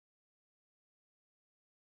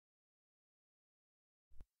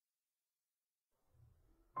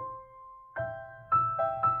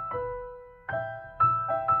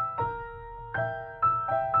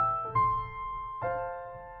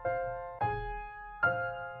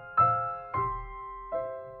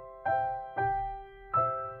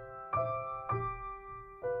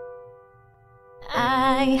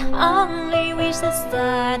I only wish the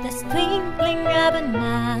star that's twinkling upon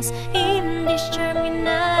us in this charming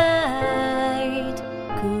night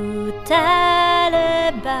could tell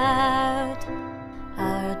about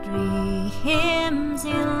our dreams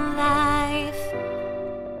in life.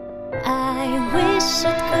 I wish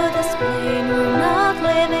it could explain we're not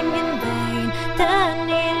living in vain,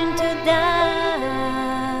 turning into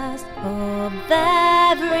dust of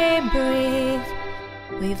every breath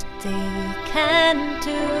we've taken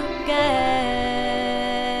together.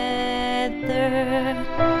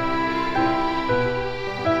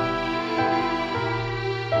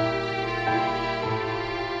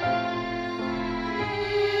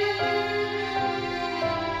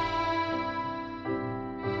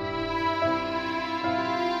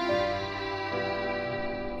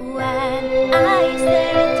 When I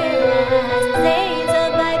stare at your eyes,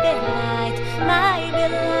 dazzled by the light, my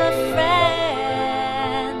beloved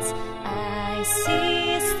friends, I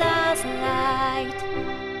see stars light,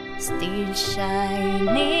 still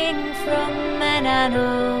shining from an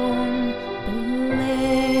unknown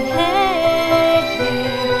place.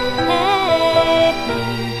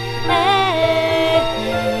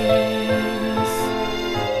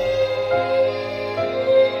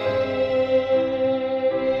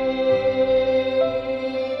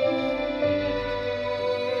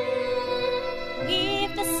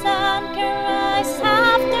 If the sun can rise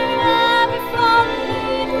after every fall,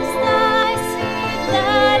 if the stars see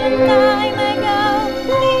that a time ago,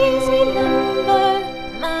 please remember,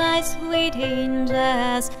 my sweet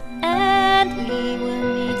angels, and we will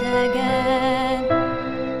meet again.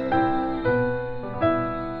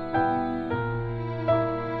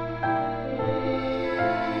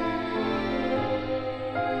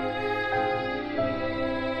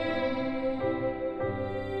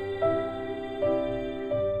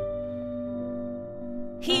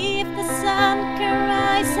 If the sun can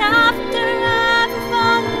rise after every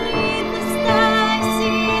fall, if the stars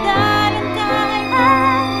see that in time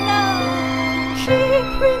ago, keep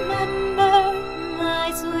remember, my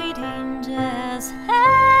sweet angels,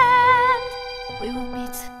 and we will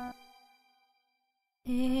meet.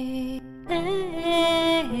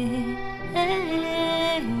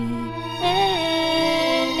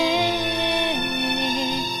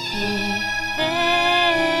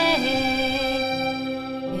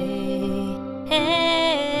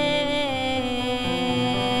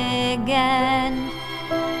 Again.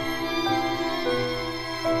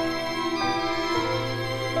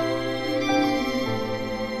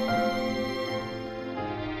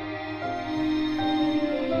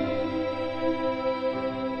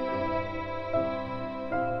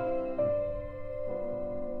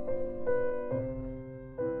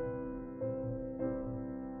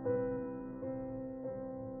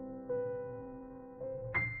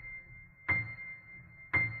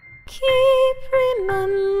 Keep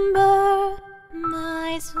remember,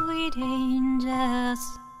 my sweet angels,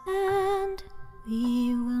 and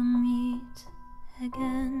we will meet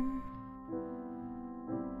again.